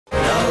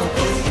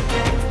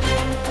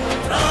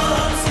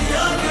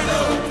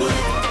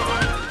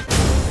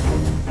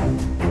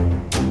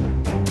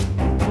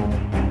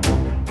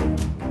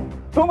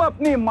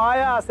अपनी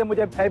माया से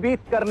मुझे भयभीत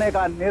करने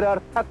का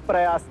निरर्थक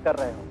प्रयास कर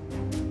रहे हो,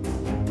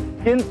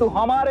 किंतु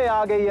हमारे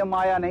आगे ये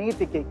माया नहीं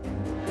टिकेगी।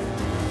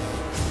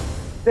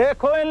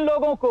 देखो इन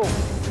लोगों को,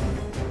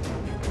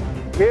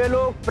 ये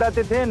लोग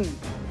प्रतिदिन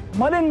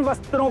मलिन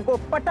वस्त्रों को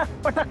पटक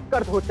पटक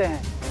कर धोते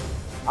हैं।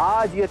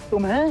 आज ये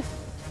तुम्हें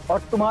और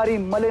तुम्हारी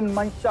मलिन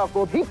मंशा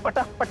को भी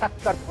पटक पटक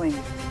कर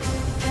धोएंगे।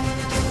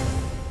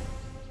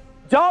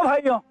 जाओ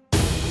भाइयों।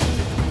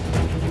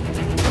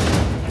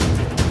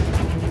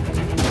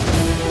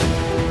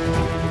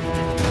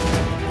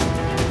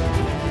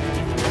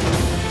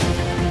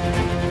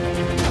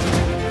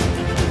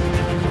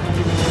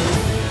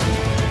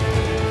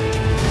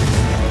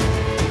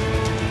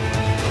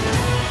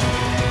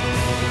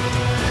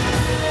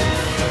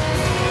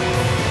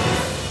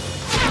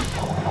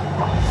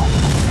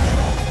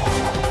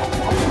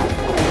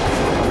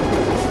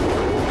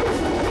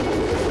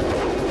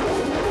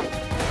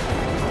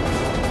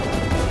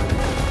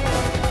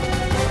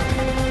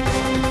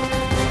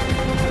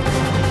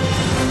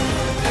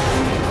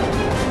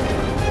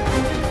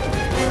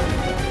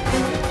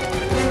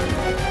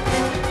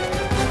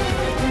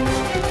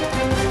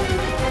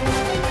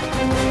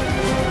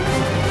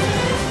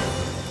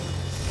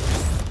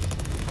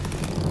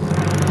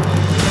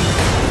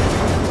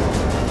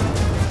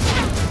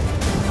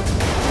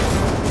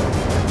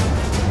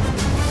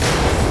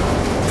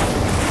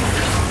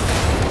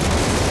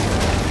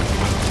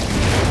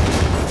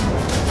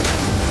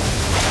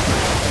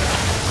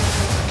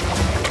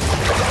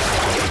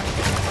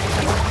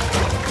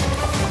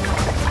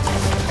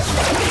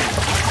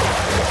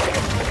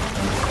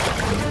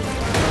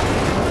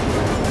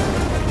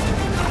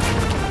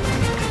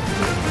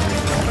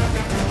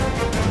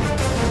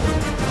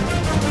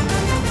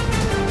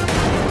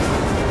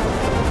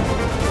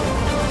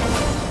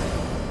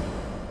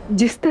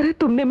 जिस तरह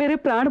तुमने मेरे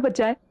प्राण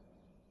बचाए,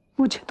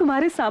 मुझे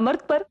तुम्हारे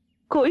सामर्थ्य पर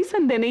कोई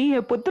संदेह नहीं है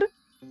पुत्र।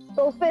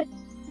 तो फिर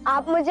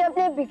आप मुझे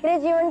अपने बिखरे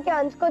जीवन के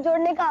अंश को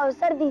जोड़ने का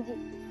अवसर दीजिए,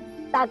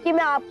 ताकि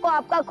मैं आपको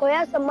आपका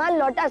खोया सम्मान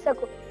लौटा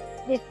सकूं,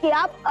 जिसकी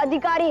आप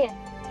अधिकारी हैं।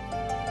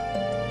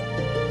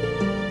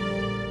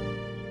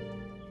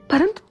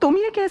 परंतु तुम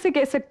ये कैसे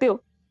कह सकते हो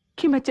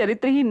कि मैं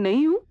चरित्रहीन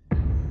नहीं हूँ?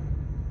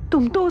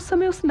 तुम तो उस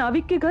समय उस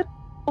नाविक के घर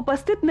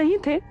उपस्थित नहीं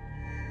थे।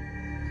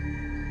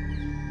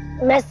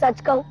 मैं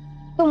सच कहूँ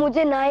तो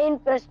मुझे ना ही इन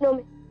प्रश्नों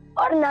में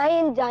और ना ही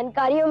इन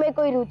जानकारियों में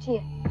कोई रुचि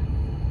है,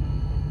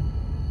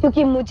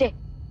 क्योंकि मुझे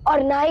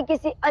और ना ही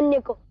किसी अन्य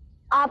को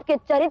आपके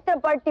चरित्र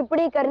पर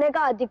टिप्पणी करने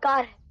का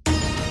अधिकार है।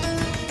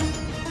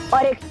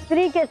 और एक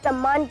स्त्री के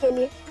सम्मान के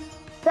लिए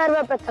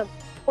सर्वप्रथम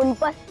उन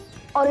पर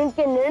और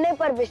उनके निर्णय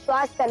पर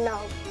विश्वास करना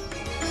होगा।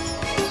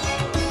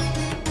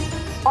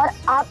 और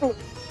आपने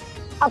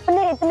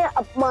अपने इतने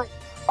अपमान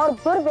और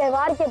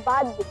दुर्व्यवहार के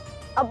बाद भी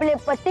अपने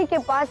पति के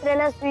पास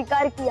रहना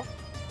स्वीकार किया,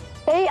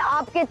 यही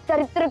आपके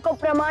चरित्र को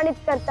प्रमाणित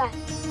करता है।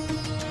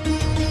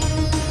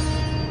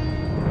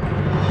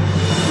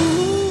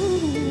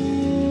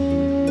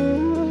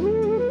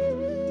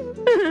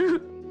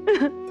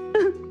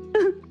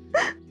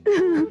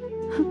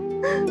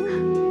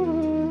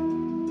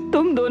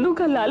 तुम दोनों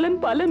का लालन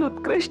पालन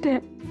उत्कृष्ट है।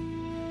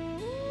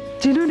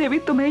 जिन्होंने भी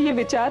तुम्हें ये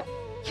विचार,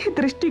 ये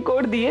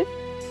दृष्टिकोण दिए,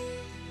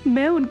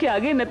 मैं उनके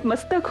आगे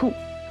नतमस्तक हूँ।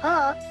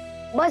 हाँ,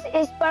 बस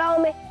इस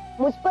पड़ाव में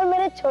मुझ पर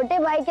मेरे छोटे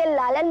भाई के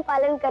लालन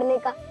पालन करने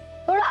का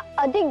थोड़ा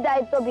अधिक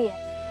दायित्व भी है,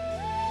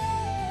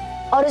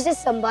 और उसे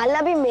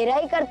संभालना भी मेरा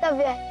ही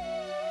कर्तव्य है।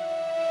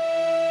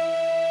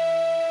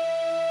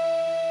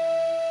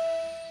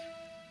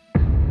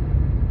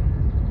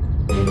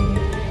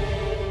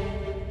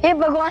 हे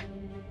भगवान,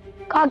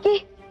 काकी,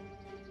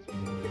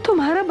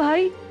 तुम्हारा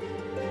भाई?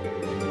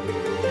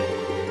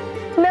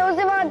 मैं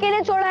उसे वहां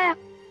अकेले छोड़ आया।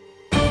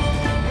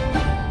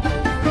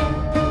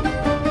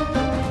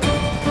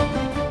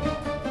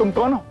 तुम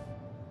कौन हो?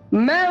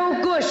 मैं हूं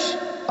कुश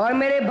और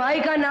मेरे भाई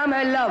का नाम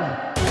है लव।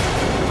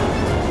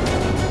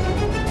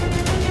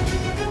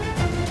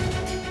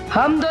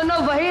 हम दोनों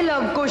वही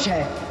लव कुश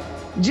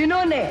हैं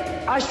जिन्होंने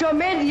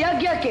अश्वमेध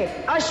यज्ञ के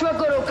अश्व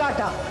को रोका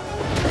था।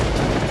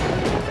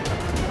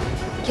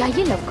 क्या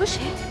ये लव कुश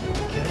है?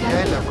 क्या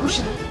है लव कुश?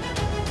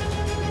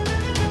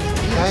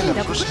 क्या है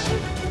लव कुश?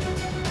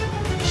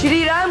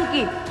 श्री राम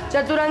की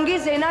चतुरंगी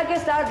सेना के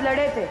साथ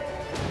लड़े थे,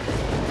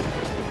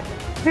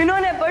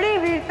 जिन्होंने बड़ी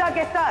वीरता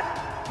के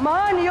साथ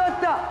महान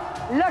योद्धा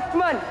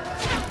लक्ष्मण,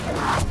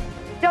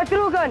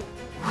 शत्रुघ्न,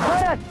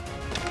 भरत,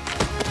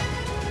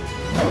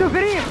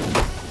 सुग्रीव,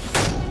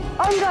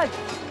 अंगद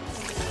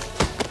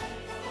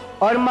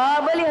और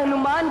महाबली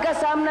हनुमान का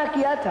सामना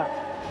किया था।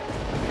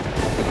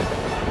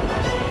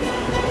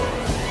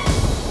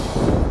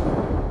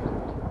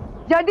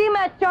 यदि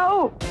मैं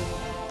चाहूं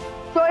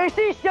तो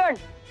इसी क्षण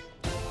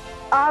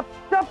आप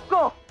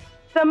सबको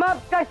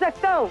समाप्त कर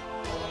सकता हूं।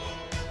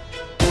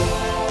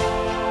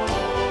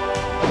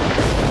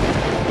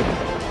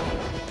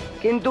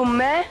 किंतु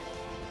मैं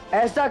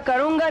ऐसा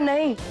करूंगा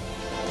नहीं।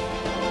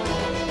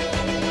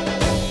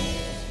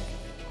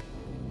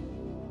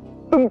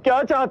 तुम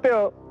क्या चाहते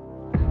हो?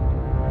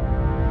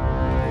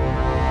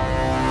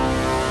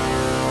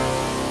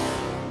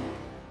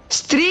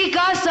 स्त्री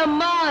का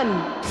सम्मान,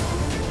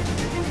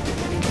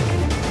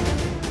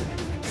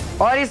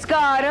 और इसका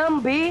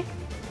आरंभ भी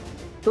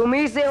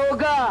तुम्ही से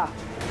होगा,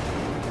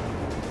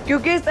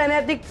 क्योंकि इस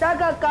अनैतिकता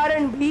का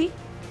कारण भी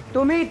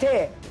तुम ही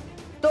थे।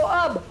 तो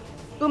अब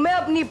तुम्हें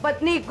अपनी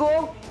पत्नी को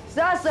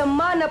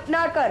ससम्मान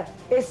अपनाकर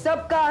इस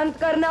सब का अंत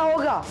करना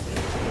होगा।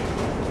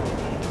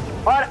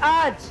 और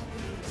आज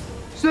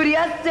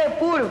सूर्यास्त से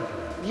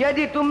पूर्व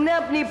यदि तुमने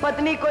अपनी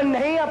पत्नी को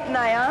नहीं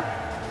अपनाया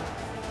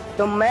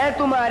तो मैं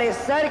तुम्हारे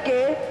सर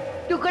के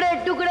टुकड़े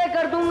टुकड़े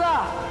कर दूंगा।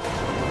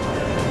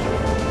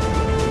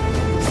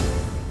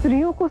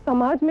 स्त्रियों को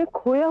समाज में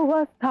खोया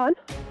हुआ स्थान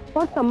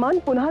और सम्मान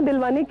पुनः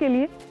दिलवाने के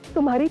लिए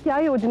तुम्हारी क्या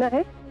योजना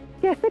है?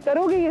 कैसे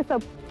करोगे ये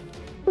सब?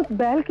 उस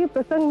बैल के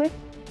प्रसंग में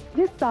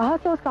जिस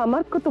साहस और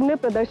सामर्थ्य को तुमने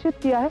प्रदर्शित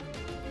किया है,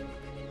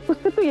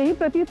 उससे तो यही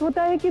प्रतीत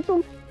होता है कि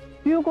तुम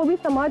स्त्रियों को भी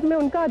समाज में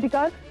उनका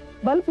अधिकार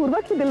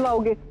बलपूर्वक ही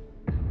दिलवाओगे।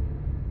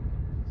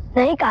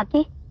 नहीं काकी,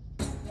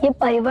 ये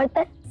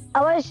परिवर्तन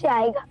अवश्य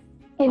आएगा,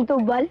 किंतु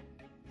बल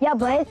या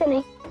भय से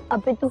नहीं,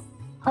 अपितु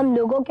हम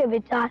लोगों के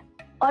विचार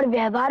और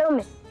व्यवहारों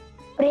में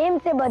प्रेम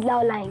से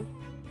बदलाव लाएंगे,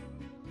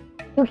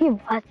 क्योंकि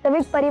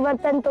वास्तविक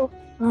परिवर्तन तो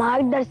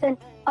मार्गदर्शन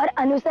और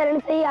अनुसरण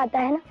से ही आता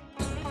है ना,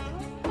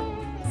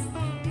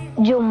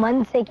 जो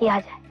मन से किया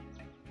जाए,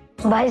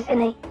 भय से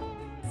नहीं।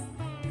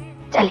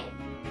 चलिए।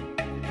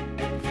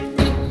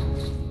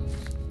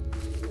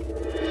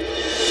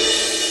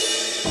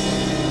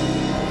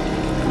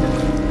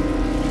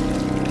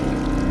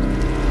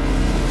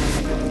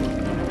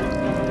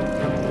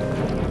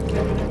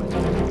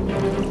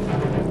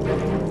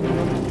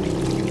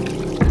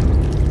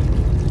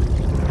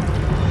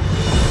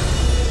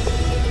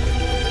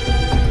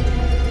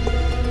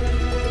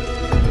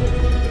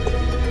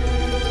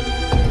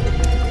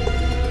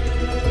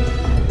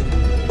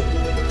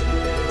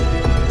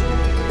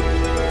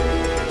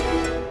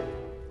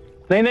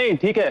 नहीं नहीं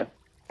ठीक है,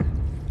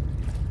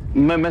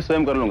 मैं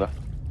स्वयं कर लूंगा।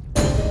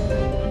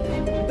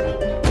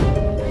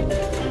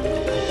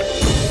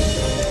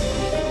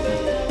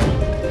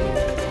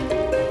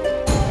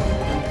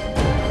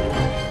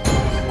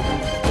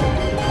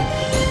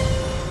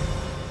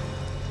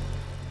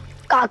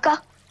 काका,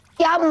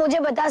 क्या आप मुझे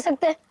बता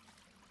सकते हैं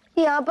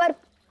कि यहाँ पर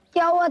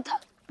क्या हुआ था?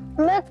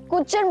 मैं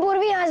कुछ क्षण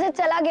पूर्व यहाँ से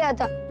चला गया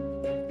था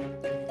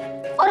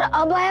और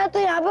अब आया तो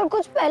यहाँ पर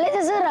कुछ पहले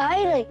जैसा रहा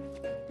ही नहीं,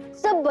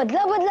 सब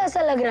बदला बदला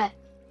सा लग रहा है।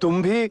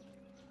 तुम भी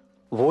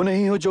वो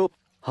नहीं हो जो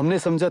हमने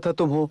समझा था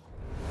तुम हो,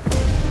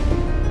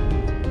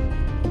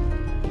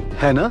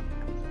 है ना?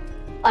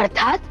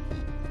 अर्थात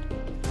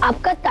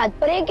आपका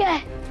तात्पर्य क्या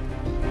है?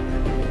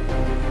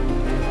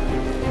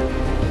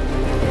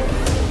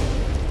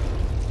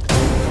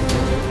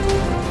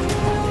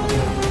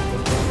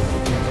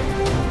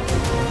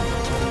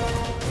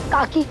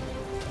 काकी,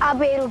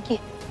 आप यहीं रुकिए,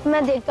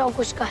 मैं देखता हूँ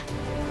कुछ का है।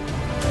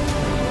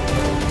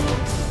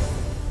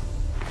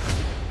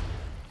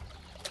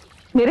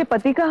 मेरे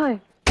पति कहाँ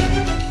हैं?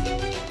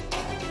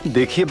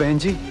 देखिए बहन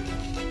जी,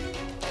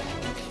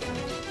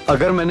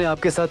 अगर मैंने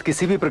आपके साथ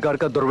किसी भी प्रकार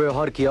का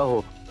दुर्व्यवहार किया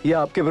हो या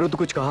आपके विरुद्ध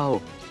कुछ कहा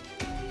हो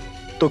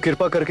तो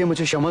कृपा करके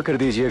मुझे क्षमा कर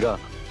दीजिएगा।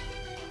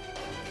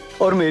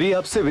 और मेरी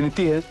आपसे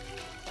विनती है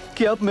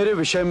कि आप मेरे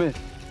विषय में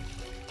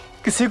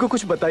किसी को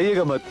कुछ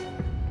बताइएगा मत।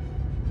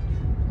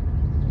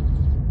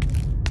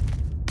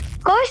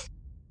 कुश,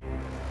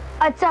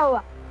 अच्छा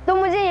हुआ तो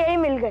मुझे यही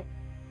मिल गए।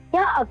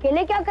 यहाँ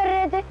अकेले क्या कर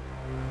रहे थे?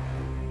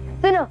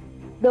 सुनो,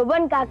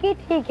 दोबन काकी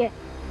ठीक है,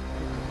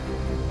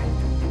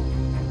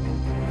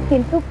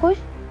 किंतु कुश,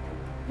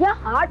 यहाँ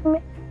हाट में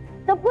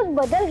सब कुछ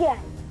बदल गया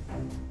है।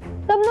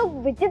 सब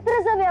लोग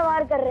विचित्र सा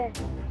व्यवहार कर रहे हैं।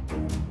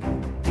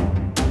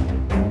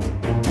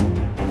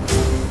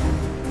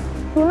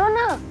 सुनो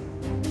ना,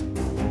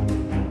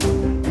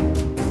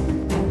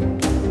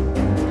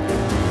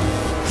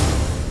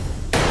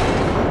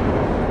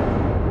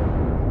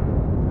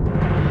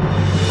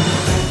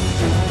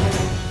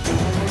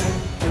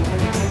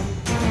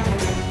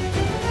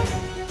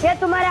 ये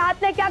तुम्हारे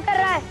हाथ में क्या कर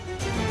रहा है?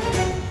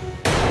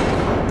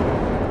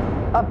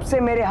 अब से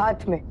मेरे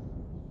हाथ में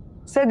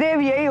सदैव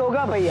यही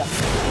होगा भैया।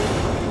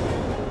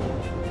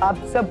 आप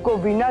सबको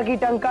वीणा की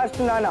टंकार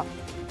सुनाना,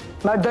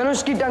 मैं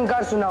धनुष की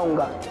टंकार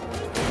सुनाऊंगा।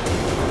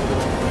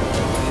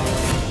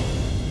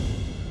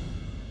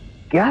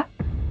 क्या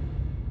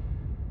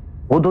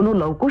वो दोनों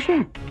लव कुश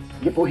हैं?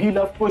 ये वही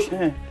लव कुश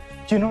हैं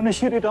जिन्होंने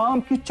श्री राम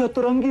की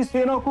चतुरंगी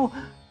सेना को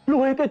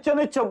लोहे के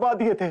चने चबा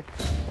दिए थे।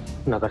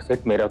 नगर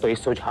सेठ, मेरा तो ये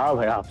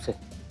सुझाव है आपसे,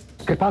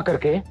 कृपा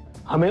करके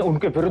हमें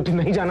उनके विरुद्ध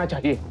नहीं जाना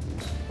चाहिए।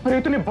 अरे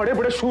इतने बड़े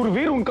बड़े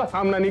शूरवीर उनका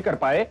सामना नहीं कर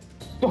पाए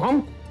तो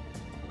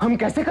हम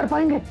कैसे कर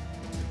पाएंगे?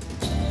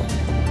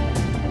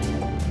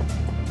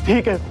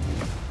 ठीक है,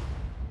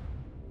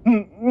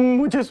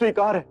 मुझे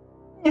स्वीकार है,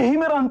 यही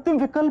मेरा अंतिम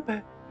विकल्प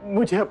है।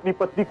 मुझे अपनी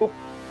पत्नी को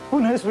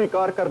पुनः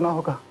स्वीकार करना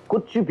होगा।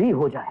 कुछ भी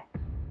हो जाए,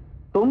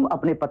 तुम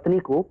अपनी पत्नी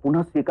को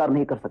पुनः स्वीकार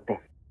नहीं कर सकते।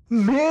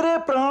 मेरे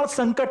प्राण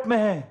संकट में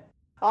हैं,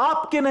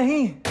 आपके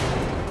नहीं।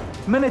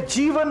 मैंने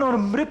जीवन और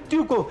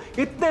मृत्यु को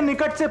इतने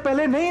निकट से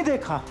पहले नहीं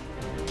देखा।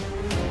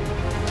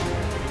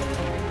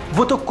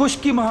 वो तो कुश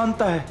की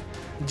महानता है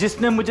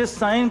जिसने मुझे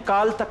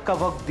सायंकाल तक का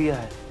वक्त दिया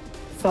है।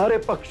 सारे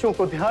पक्षों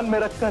को ध्यान में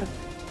रखकर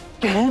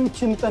गहन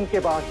चिंतन के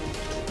बाद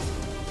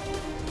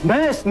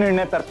मैं इस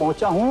निर्णय पर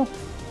पहुंचा हूं,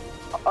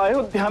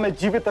 अयोध्या में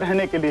जीवित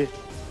रहने के लिए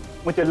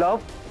मुझे लव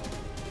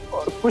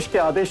और कुश के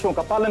आदेशों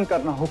का पालन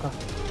करना होगा।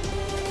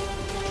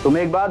 तुम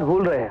एक बात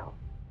भूल रहे हो।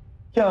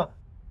 क्या?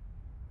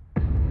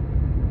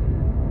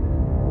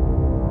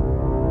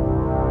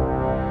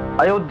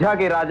 अयोध्या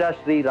के राजा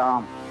श्री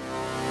राम।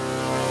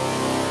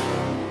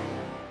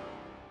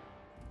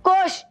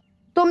 कुश,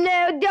 तुमने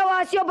अयोध्या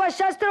वासियों पर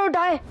शस्त्र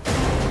उठाए।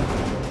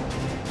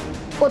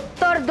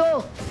 उत्तर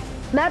दो,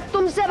 मैं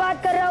तुमसे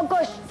बात कर रहा हूं।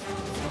 कुश,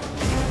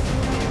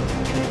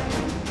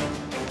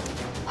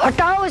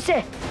 हटाओ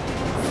उसे।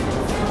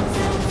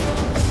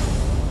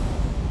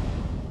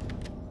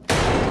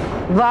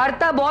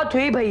 वार्ता बहुत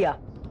हुई भैया,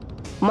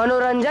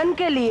 मनोरंजन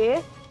के लिए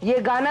ये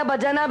गाना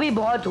बजाना भी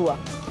बहुत हुआ।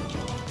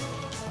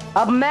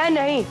 अब मैं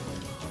नहीं,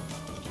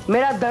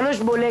 मेरा धनुष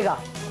बोलेगा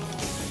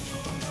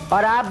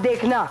और आप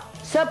देखना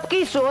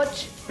सबकी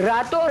सोच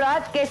रातों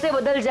रात कैसे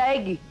बदल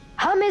जाएगी।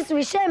 हम इस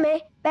विषय में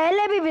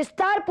पहले भी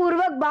विस्तार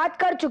पूर्वक बात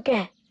कर चुके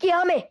हैं कि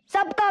हमें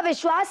सबका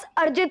विश्वास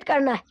अर्जित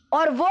करना है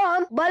और वो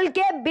हम बल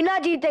के बिना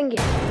जीतेंगे।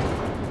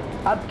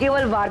 अब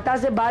केवल वार्ता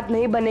से बात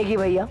नहीं बनेगी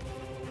भैया,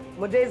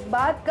 मुझे इस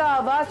बात का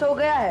आभास हो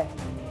गया है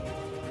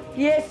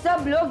कि ये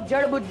सब लोग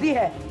जड़ बुद्धि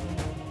है।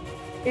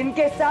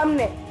 इनके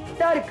सामने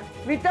तर्क,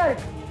 वितर्क,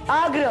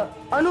 आग्रह,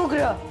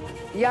 अनुग्रह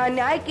या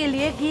न्याय के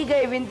लिए की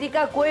गई विनती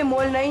का कोई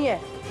मोल नहीं है।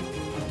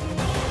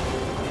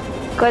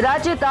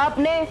 कदाचित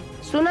आपने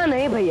सुना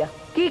नहीं भैया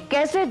कि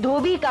कैसे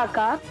धोबी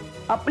काका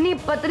अपनी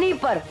पत्नी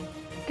पर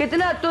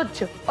कितना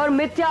तुच्छ और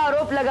मिथ्या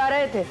आरोप लगा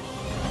रहे थे।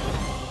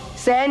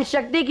 सहन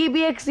शक्ति की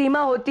भी एक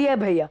सीमा होती है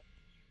भैया,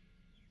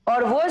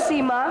 और वो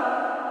सीमा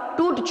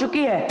टूट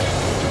चुकी है।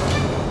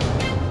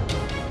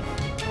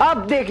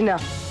 अब देखना,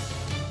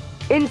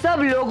 इन सब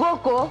लोगों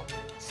को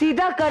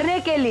सीधा करने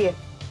के लिए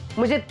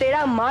मुझे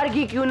तेरा मार्ग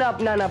ही क्यों ना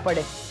अपनाना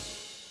पड़े।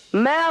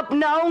 मैं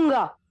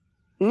अपनाऊंगा,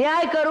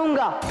 न्याय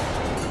करूंगा।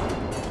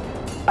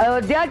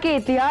 अयोध्या के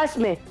इतिहास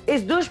में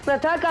इस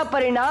दुष्प्रथा का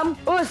परिणाम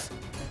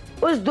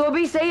उस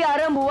धोबी से ही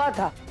आरंभ हुआ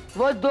था।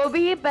 वो धोबी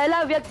ही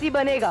पहला व्यक्ति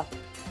बनेगा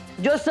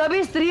जो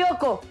सभी स्त्रियों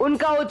को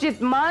उनका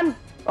उचित मान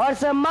और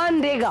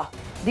सम्मान देगा।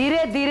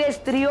 धीरे धीरे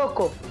स्त्रियों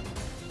को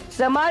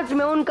समाज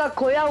में उनका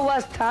खोया हुआ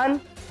स्थान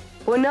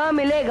पुनः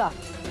मिलेगा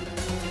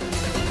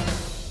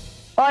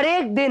और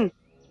एक दिन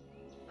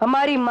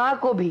हमारी माँ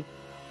को भी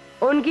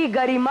उनकी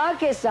गरिमा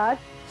के साथ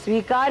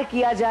स्वीकार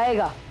किया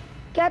जाएगा।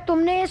 क्या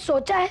तुमने ये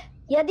सोचा है,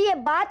 यदि ये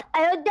बात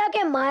अयोध्या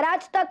के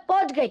महाराज तक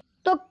पहुंच गई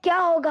तो क्या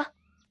होगा?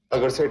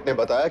 नगर सेठ ने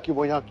बताया कि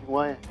वो यहाँ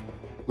क्यों आए।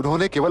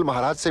 उन्होंने केवल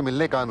महाराज से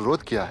मिलने का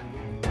अनुरोध किया है।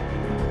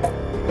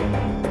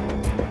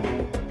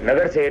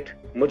 नगर सेठ,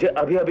 मुझे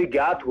अभी अभी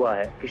ज्ञात हुआ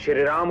है कि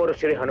श्री राम और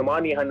श्री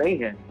हनुमान यहाँ नहीं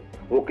हैं।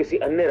 वो किसी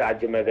अन्य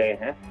राज्य में गए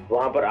हैं,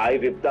 वहाँ पर आई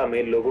विपदा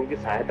में लोगों की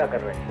सहायता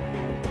कर रहे हैं।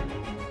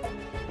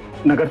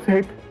 नगर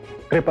सेठ,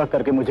 कृपा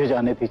करके मुझे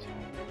जाने दीजिए।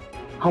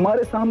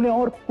 हमारे सामने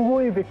और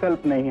कोई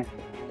विकल्प नहीं है।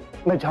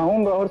 मैं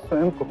जाऊंगा और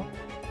स्वयं को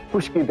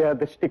कुश की दया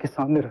दृष्टि के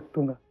सामने रख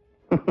दूंगा।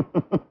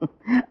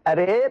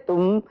 अरे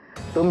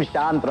तुम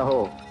शांत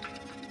रहो।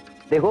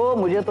 देखो,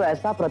 मुझे तो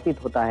ऐसा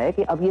प्रतीत होता है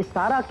कि अब ये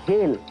सारा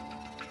खेल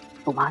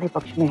तुम्हारे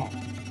पक्ष में है।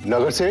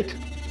 नगर सेठ,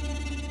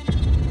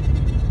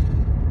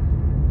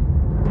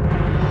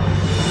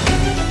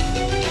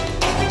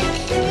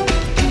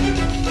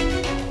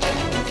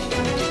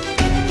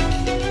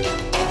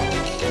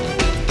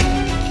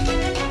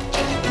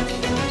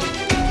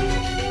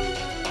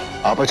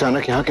 आप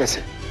अचानक यहां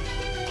कैसे?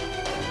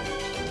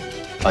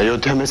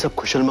 अयोध्या में सब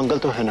कुशल मंगल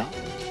तो है ना?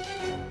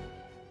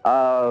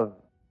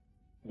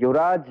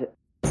 युवराज,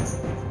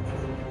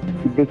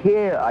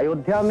 देखिए,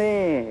 अयोध्या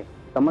में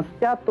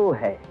समस्या तो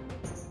है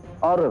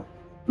और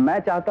मैं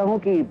चाहता हूं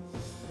कि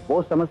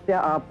वो समस्या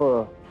आप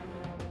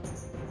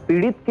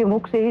पीड़ित के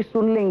मुख से ही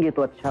सुन लेंगे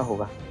तो अच्छा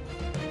होगा।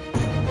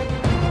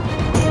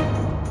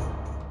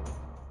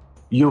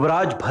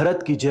 युवराज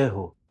भरत की जय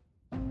हो।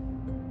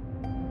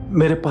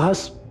 मेरे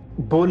पास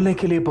बोलने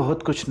के लिए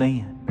बहुत कुछ नहीं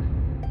है।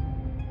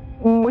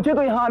 मुझे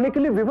तो यहां आने के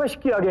लिए विवश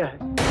किया गया है।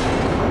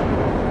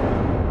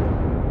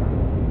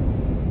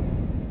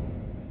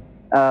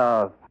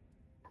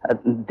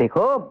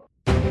 देखो,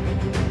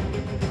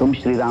 तुम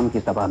श्री राम की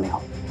सभा में हो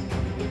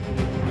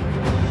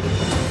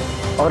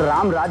और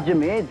राम राज्य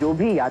में जो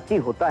भी याची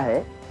होता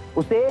है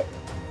उसे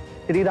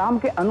श्री राम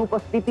के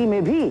अनुपस्थिति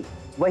में भी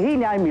वही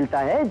न्याय मिलता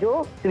है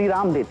जो श्री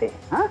राम देते हैं।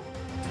 हाँ?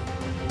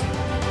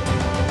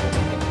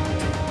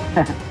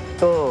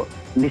 तो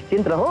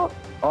निश्चिंत रहो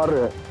और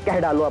कह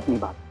डालो अपनी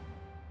बात।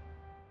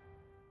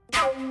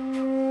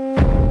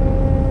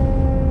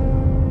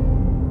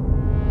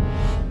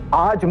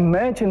 आज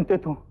मैं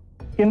चिंतित हूं,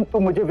 किंतु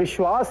मुझे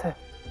विश्वास है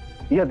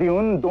यदि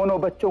उन दोनों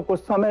बच्चों को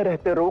समय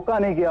रहते रोका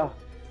नहीं गया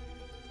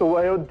तो वो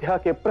अयोध्या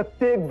के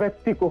प्रत्येक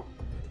व्यक्ति को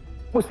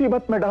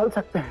मुसीबत में डाल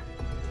सकते हैं।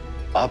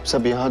 आप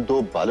सब यहाँ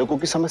दो बालकों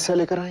की समस्या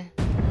लेकर आए?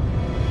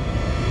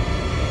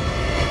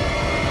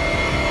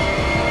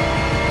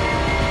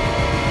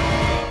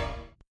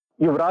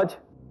 युवराज,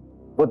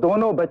 वो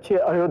दोनों बच्चे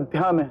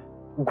अयोध्या में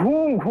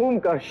घूम घूम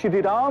कर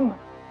श्री राम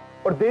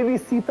और देवी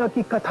सीता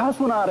की कथा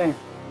सुना रहे हैं।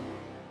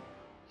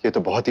 ये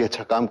तो बहुत ही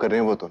अच्छा काम कर रहे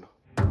हैं वो दोनों।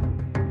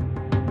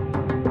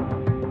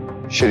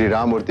 श्री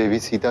राम और देवी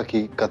सीता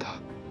की कथा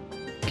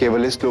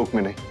केवल इस लोक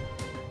में नहीं,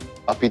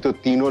 अभी तो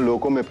तीनों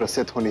लोकों में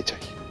प्रसिद्ध होनी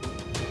चाहिए।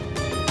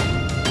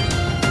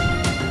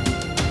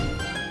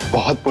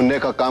 बहुत पुण्य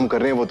का काम कर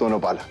रहे हैं वो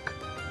दोनों बालक।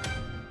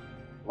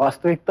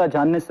 वास्तविकता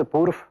जानने से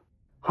पूर्व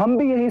हम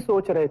भी यही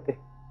सोच रहे थे,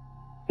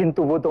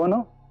 किंतु वो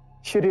दोनों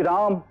श्री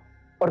राम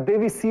और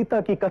देवी सीता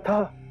की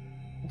कथा,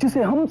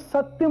 जिसे हम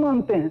सत्य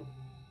मानते हैं,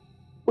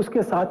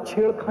 उसके साथ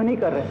छेड़खानी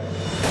कर रहे हैं।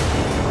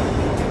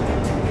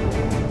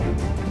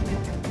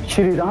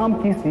 श्री राम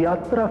की इस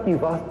यात्रा की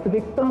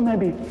वास्तविकता में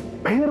भी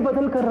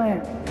फेरबदल कर रहे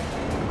हैं।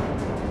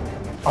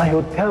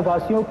 अयोध्या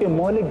वासियों के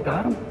मौलिक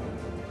धर्म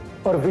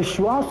और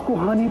विश्वास को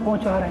हानि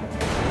पहुंचा रहे हैं।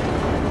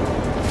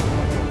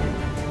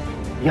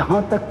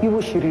 यहां तक कि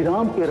वो श्री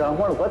राम के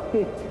रावण वध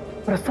के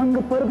प्रसंग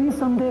पर भी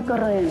संदेह कर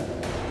रहे हैं।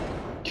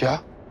 क्या?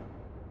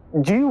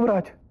 जी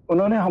युवराज,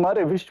 उन्होंने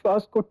हमारे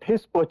विश्वास को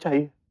ठेस पहुंचाई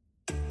है।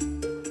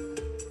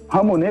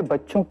 हम उन्हें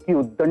बच्चों की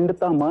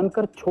उद्दंडता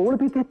मानकर छोड़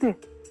भी देते,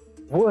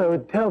 वो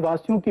अयोध्या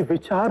वासियों की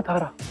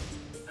विचारधारा,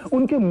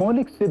 उनके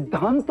मौलिक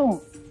सिद्धांतों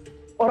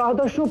और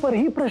आदर्शों पर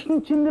ही प्रश्न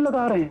चिन्ह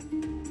लगा रहे हैं।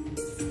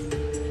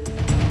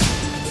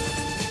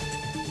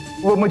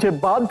 वो मुझे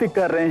बाध्य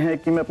कर रहे हैं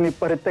कि मैं अपनी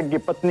परित्यज्य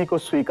पत्नी को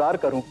स्वीकार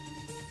करूं।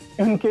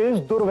 इनके इस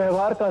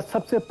दुर्व्यवहार का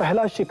सबसे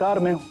पहला शिकार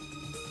मैं हूं।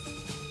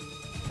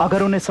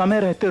 अगर उन्हें समय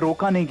रहते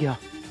रोका नहीं गया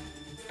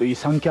तो ये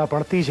संख्या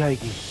बढ़ती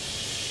जाएगी।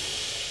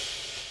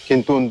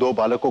 किंतु उन दो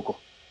बालकों को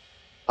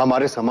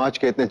हमारे समाज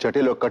के इतने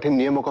जटिल और कठिन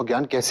नियमों का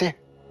ज्ञान कैसे है?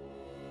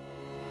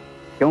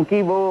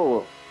 क्योंकि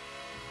वो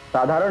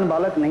साधारण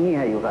बालक नहीं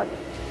है युवराज।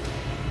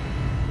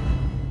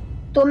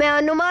 तुम्हें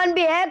अनुमान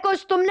भी है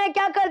कुछ? तुमने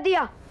क्या कर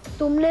दिया?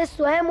 तुमने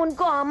स्वयं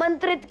उनको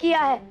आमंत्रित किया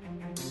है।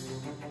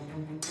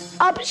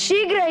 अब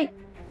शीघ्र ही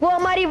वो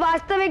हमारी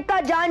वास्तविकता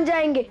जान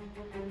जाएंगे।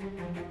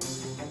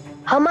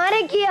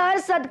 हमारे किए हर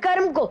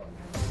सत्कर्म को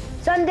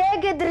संदेह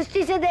की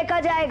दृष्टि से देखा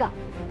जाएगा,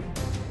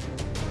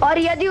 और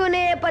यदि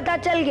उन्हें यह पता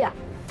चल गया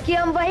कि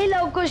हम वही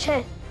लव कुश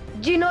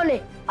हैं जिन्होंने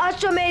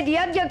अश्वमेध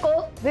यज्ञ को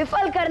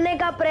विफल करने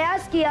का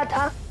प्रयास किया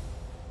था,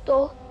 तो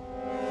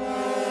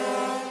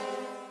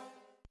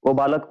वो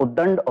बालक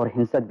उद्दंड और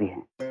हिंसक भी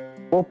हैं।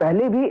 वो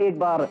पहले भी एक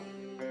बार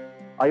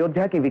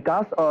अयोध्या के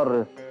विकास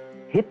और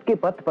हित के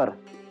पथ पर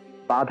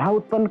बाधा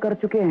उत्पन्न कर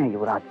चुके हैं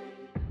युवराज।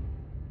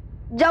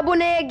 जब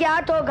उन्हें यह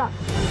ज्ञात होगा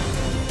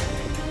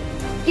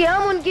कि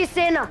हम उनकी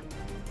सेना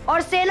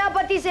और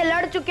सेनापति से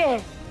लड़ चुके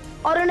हैं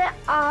और उन्हें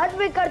आहत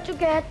भी कर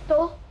चुके हैं,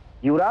 तो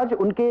युवराज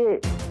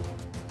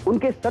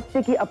उनके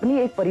सत्य की अपनी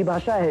एक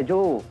परिभाषा है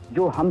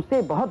जो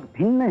हमसे बहुत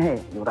भिन्न है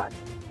युवराज,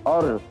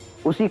 और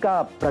उसी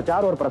का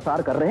प्रचार और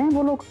प्रसार कर रहे हैं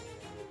वो लोग।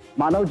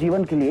 मानव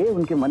जीवन के लिए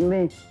उनके मन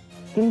में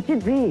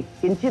किंचित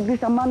भी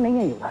सम्मान नहीं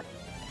है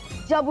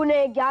युवराज। जब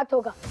उन्हें ज्ञात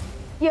होगा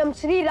कि हम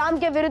श्री राम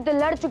के विरुद्ध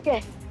लड़ चुके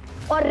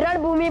हैं और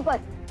रणभूमि पर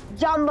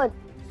जामवंत,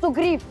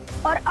 सुग्रीव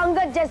और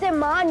अंगद जैसे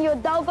महान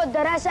योद्धाओं को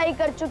धराशायी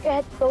कर चुके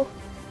हैं, तो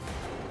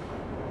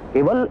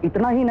केवल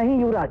इतना ही नहीं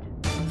युवराज,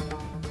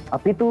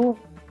 अपितु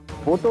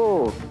वो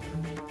तो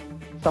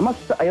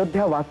समस्त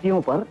अयोध्या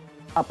वासियों पर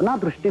अपना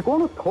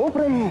दृष्टिकोण थोप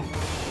रहे हैं।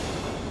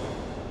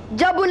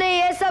 जब उन्हें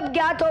यह सब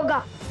ज्ञात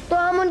होगा तो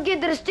हम उनकी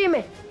दृष्टि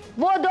में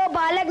वो दो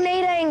बालक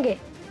नहीं रहेंगे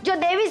जो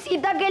देवी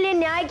सीता के लिए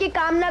न्याय की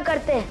कामना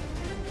करते हैं,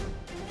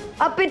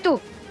 अपितु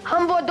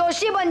हम वो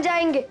दोषी बन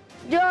जाएंगे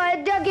जो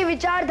अयोध्या की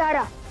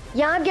विचारधारा,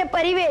 यहाँ के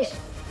परिवेश,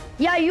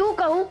 या यूं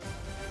कहूँ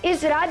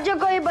इस राज्य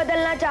को ही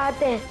बदलना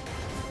चाहते हैं।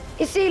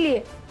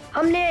 इसीलिए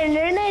हमने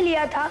निर्णय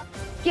लिया था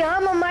कि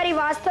हम हमारी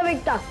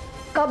वास्तविकता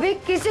कभी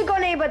किसी को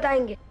नहीं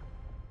बताएंगे।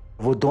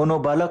 वो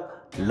दोनों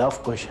बालक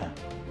लव कुश हैं,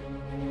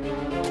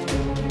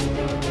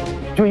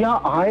 जो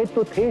यहाँ आए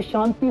तो थे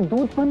शांति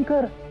दूत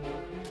बनकर,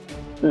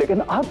 लेकिन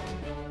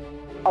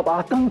अब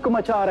आतंक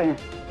मचा रहे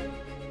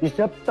हैं।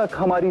 जब तक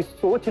हमारी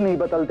सोच नहीं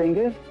बदल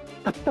देंगे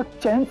तब तक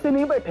चैन से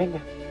नहीं बैठेंगे।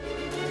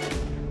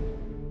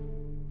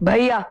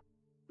 भैया,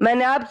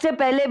 मैंने आपसे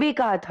पहले भी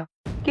कहा था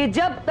कि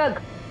जब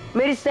तक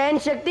मेरी सहन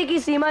शक्ति की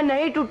सीमा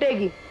नहीं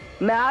टूटेगी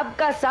मैं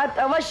आपका साथ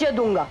अवश्य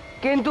दूंगा,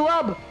 किंतु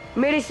अब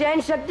मेरी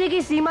सहन शक्ति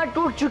की सीमा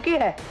टूट चुकी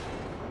है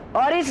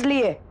और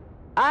इसलिए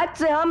आज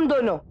से हम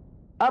दोनों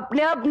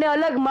अपने अपने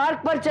अलग मार्ग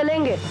पर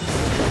चलेंगे।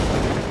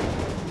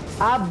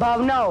 आप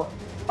भावनाओं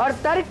और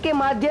तर्क के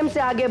माध्यम से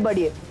आगे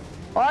बढ़िए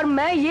और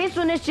मैं ये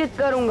सुनिश्चित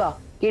करूंगा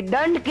कि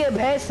दंड के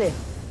भय से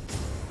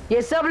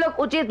ये सब लोग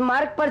उचित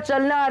मार्ग पर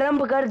चलना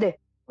आरंभ कर दे।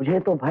 मुझे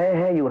तो भय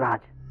है युवराज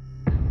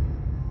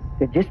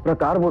कि जिस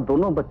प्रकार वो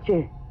दोनों बच्चे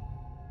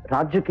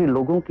राज्य के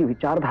लोगों की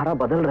विचारधारा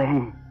बदल रहे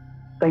हैं,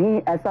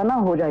 कहीं ऐसा ना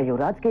हो जाए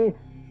युवराज के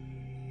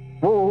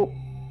वो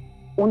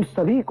उन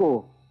सभी को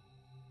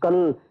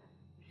कल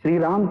श्री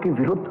राम के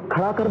विरुद्ध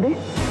खड़ा कर दे,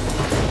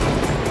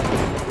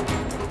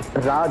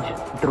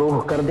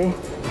 राजद्रोह कर दे।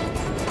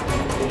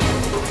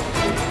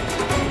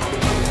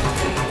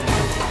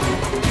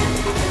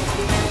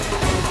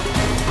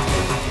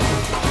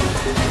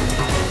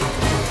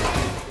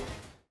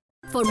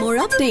 For For more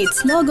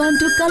updates, log on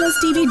to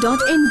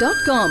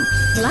colorstv.in.com.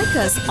 Like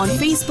us on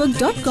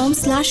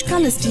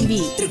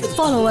facebook.com/colorstv.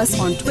 Follow us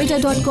on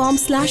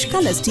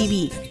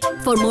twitter.com/colorstv.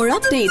 For more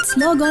updates,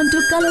 log on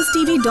to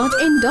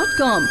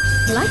colorstv.in.com.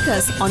 Like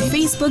us on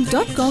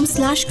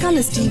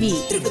facebook.com/colorstv.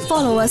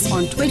 Follow us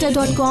on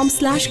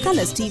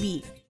twitter.com/colorstv.